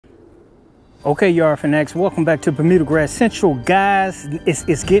Okay, yard fanatics, welcome back to Bermuda Grass Central, guys.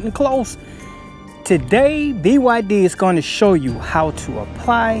 It's getting close. Today, BYD is going to show you how to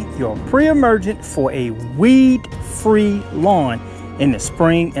apply your Pre Emergent for a weed-free lawn in the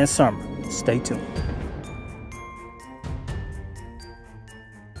spring and summer. Stay tuned.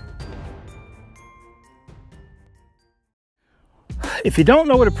 If you don't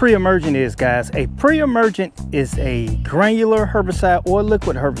know what a Pre Emergent is, guys, a Pre Emergent is a granular herbicide or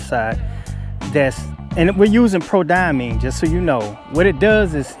liquid herbicide and we're using Prodiamine, just so you know. What it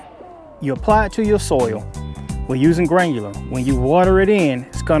does is you apply it to your soil. We're using granular. When you water it in,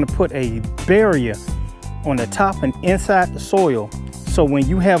 it's going to put a barrier on the top and inside the soil. So when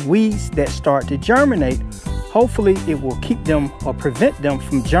you have weeds that start to germinate, hopefully it will keep them or prevent them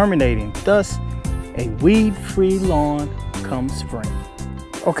from germinating. Thus, a weed-free lawn come spring.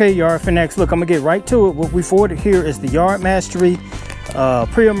 Okay, yard fanatics, look, I'm gonna get right to it. What we've ordered here is the YardMastery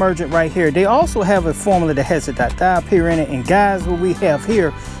Pre Emergent right here. They also have a formula that has a thiopyr in it, and guys, what we have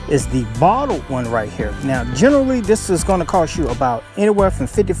here is the bottled one right here. Now, generally, this is going to cost you about anywhere from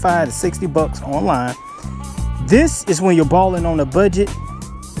 55 to 60 bucks online. This is when you're balling on a budget,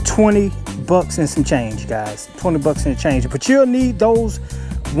 20 bucks and some change, guys. 20 bucks and change, but you'll need those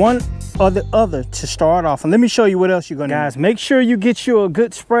one or the other to start off. And let me show you what else you're gonna, guys. Make sure you get you a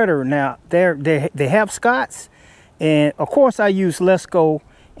good spreader. Now, they have Scott's. And of course I use Let's Go,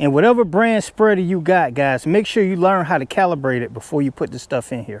 and whatever brand spreader you got, guys, make sure you learn how to calibrate it before you put the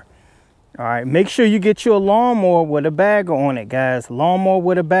stuff in here. All right, make sure you get you a lawnmower with a bagger on it, guys. Lawnmower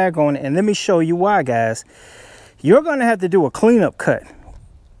with a bagger on it. And let me show you why, guys. You're gonna have to do a cleanup cut.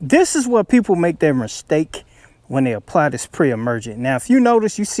 This is where people make their mistake when they apply this Pre Emergent. Now, if you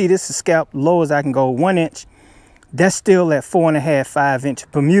notice, you see this is scalped low as I can go, 1 inch. That's still at 4.5, 5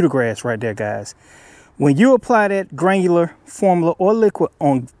 inch Bermuda grass right there, guys. When you apply that granular formula or liquid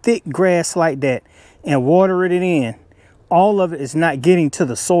on thick grass like that and water it in, all of it is not getting to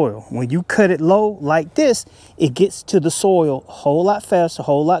the soil. When you cut it low like this, it gets to the soil a whole lot faster, a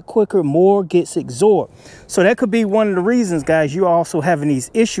whole lot quicker, more gets absorbed. So that could be one of the reasons, guys, you're also having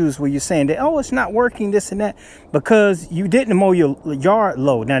these issues where you're saying that, oh, it's not working, this and that, because you didn't mow your yard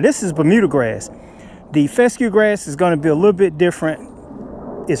low. Now, this is Bermuda grass. The fescue grass is going to be a little bit different.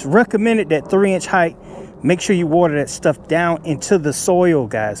 It's recommended that 3-inch height. Make sure you water that stuff down into the soil,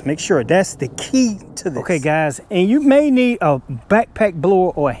 guys. Make sure that's the key to this. Okay, guys, and you may need a backpack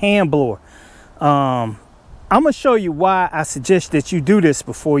blower or a hand blower. I'm gonna show you why I suggest that you do this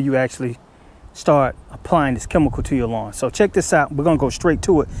before you actually start applying this chemical to your lawn. So check this out. We're gonna go straight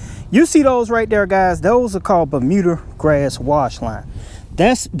to it. You see those right there, guys? Those are called Bermuda grass wash line.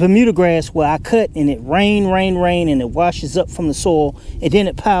 That's Bermuda grass where I cut and it rain, and it washes up from the soil, and then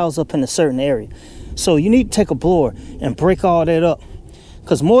it piles up in a certain area. So you need to take a blower and break all that up,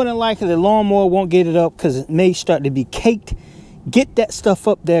 because more than likely the lawnmower won't get it up because it may start to be caked. Get that stuff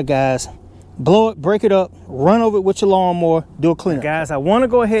up there, guys. Blow it, break it up, run over it with your lawnmower, do a cleanup. Guys, I want to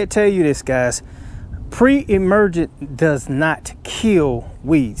go ahead and tell you this, guys. Pre Emergent does not kill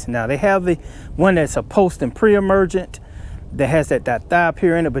weeds. Now, they have the one that's a post and Pre Emergent that has that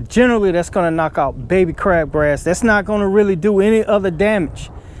thiopyr in it, but generally that's going to knock out baby crabgrass. That's not going to really do any other damage.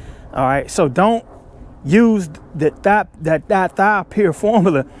 All right, so don't use that thiopyr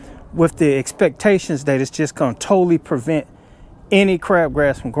formula with the expectations that it's just going to totally prevent any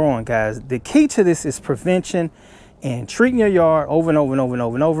crabgrass from growing, guys. The key to this is prevention and treating your yard over and over and over and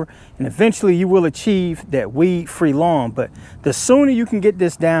over and over, and eventually you will achieve that weed-free lawn. But the sooner you can get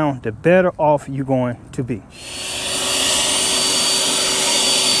this down, the better off you're going to be.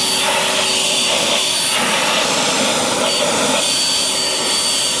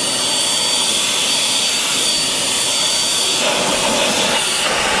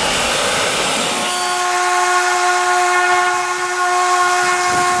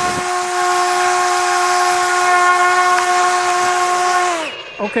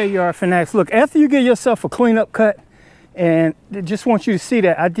 Okay, yard fanatics, look, after you get yourself a cleanup cut, and I just want you to see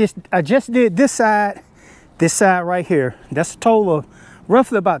that I just did this side right here. That's a total of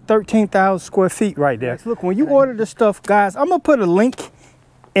roughly about 13,000 square feet right there. Look, when you order this stuff, guys, I'm gonna put a link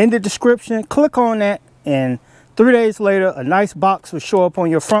in the description. Click on that, and 3 days later, a nice box will show up on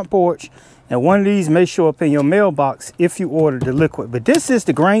your front porch, and one of these may show up in your mailbox if you order the liquid. But this is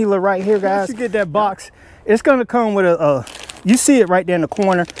the granular right here, guys. Once you get that box, it's gonna come with you see it right there in the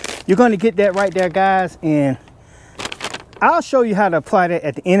corner. You're going to get that right there, guys, and I'll show you how to apply that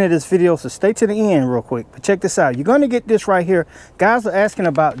at the end of this video, so stay to the end real quick. But check this out. You're going to get this right here. Guys are asking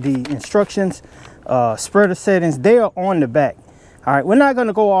about the instructions, spreader settings. They are on the back. All right, we're not going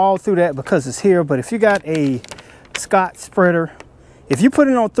to go all through that because it's here, but if you got a Scott spreader, If you put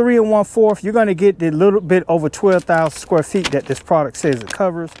it on 3 1/4, you're gonna get the little bit over 12,000 square feet that this product says it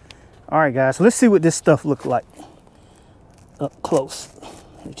covers. All right, guys, let's see what this stuff looks like up close.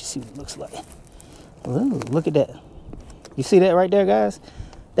 Let you see what it looks like. Ooh, look at that. You see that right there, guys?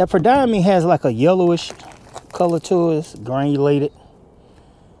 That Prodiamine has like a yellowish color to it. It's granulated.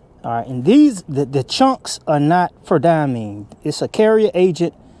 All right, and these, the chunks are not Prodiamine. It's a carrier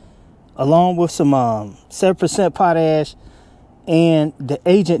agent along with some 7% potash, and the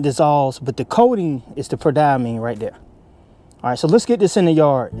agent dissolves, but the coating is the Prodiamine right there. All right, so let's get this in the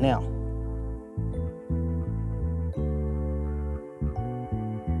yard now.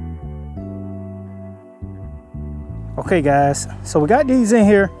 Okay, guys, so we got these in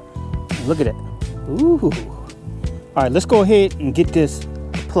here. Look at that. Ooh. All right, let's go ahead and get this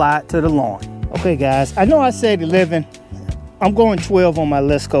applied to the lawn. Okay, guys, I know I said 11. I'm going 12 on my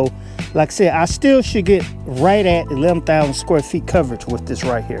Let's Go. Like I said, I still should get right at 11,000 square feet coverage with this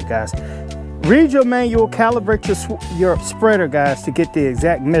right here, guys. Read your manual, calibrate your spreader, guys, to get the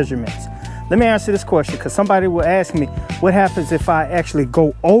exact measurements. Let me answer this question, because somebody will ask me, what happens if I actually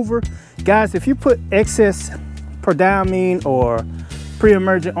go over? Guys, if you put excess Prodiamine or Pre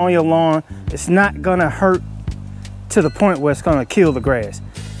Emergent on your lawn, it's not gonna hurt to the point where it's gonna kill the grass.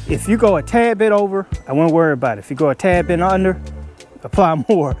 If you go a tad bit over, I won't worry about it. If you go a tad bit under, apply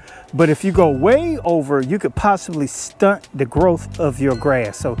more. But if you go way over, you could possibly stunt the growth of your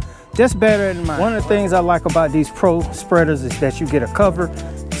grass. So just bear in mind. One of the things I like about these pro spreaders is that you get a cover.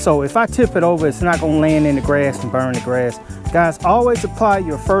 So if I tip it over, it's not gonna land in the grass and burn the grass. Guys, always apply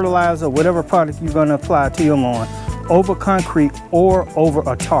your fertilizer, whatever product you're gonna apply to your lawn, over concrete or over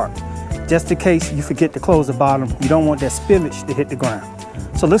a tarp. Just in case you forget to close the bottom, you don't want that spillage to hit the ground.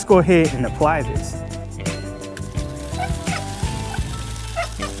 So let's go ahead and apply this.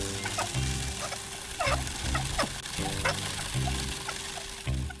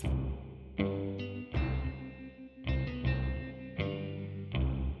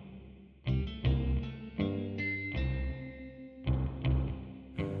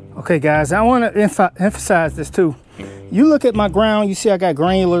 Okay, guys, I want to emphasize this too. You look at my ground, you see I got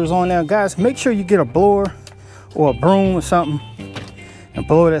granulars on there. Guys, make sure you get a blower or a broom or something and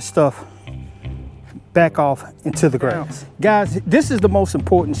blow that stuff back off into the grass. Guys, this is the most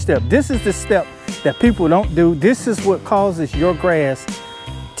important step. This is the step that people don't do. This is what causes your grass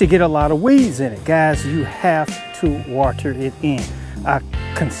to get a lot of weeds in it. Guys, you have to water it in. I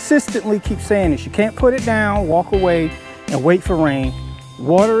consistently keep saying this. You can't put it down, walk away, and wait for rain.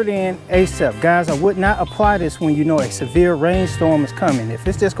 Water it in ASAP. Guys, I would not apply this when you know a severe rainstorm is coming. If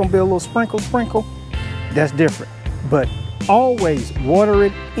it's just gonna be a little sprinkle, that's different. But always water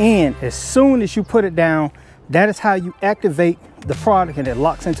it in as soon as you put it down. That is how you activate the product, and it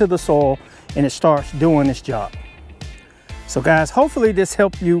locks into the soil and it starts doing its job. So guys, hopefully this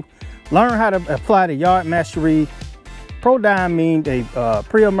helped you learn how to apply the YardMastery Prodiamine, the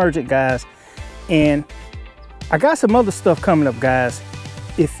Pre Emergent, guys. And I got some other stuff coming up, guys.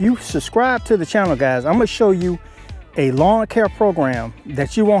 If you subscribe to the channel, guys, I'm gonna show you a lawn care program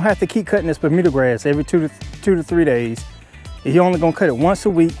that you won't have to keep cutting this Bermuda grass every 2 to 3 days. You're only gonna cut it once a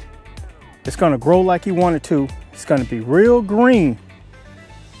week. It's gonna grow like you want it to. It's gonna be real green.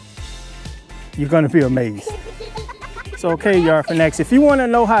 You're gonna be amazed. So, okay, Yard Fanatics, if you wanna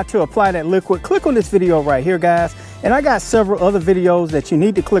know how to apply that liquid, click on this video right here, guys. And I got several other videos that you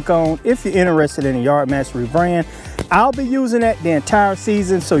need to click on if you're interested in the YardMastery brand. I'll be using that the entire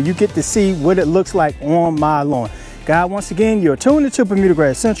season, so you get to see what it looks like on my lawn. Guys, once again, you're tuned into Bermuda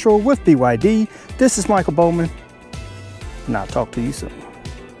Grass Central with BYD. This is Michael Bowman, and I'll talk to you soon.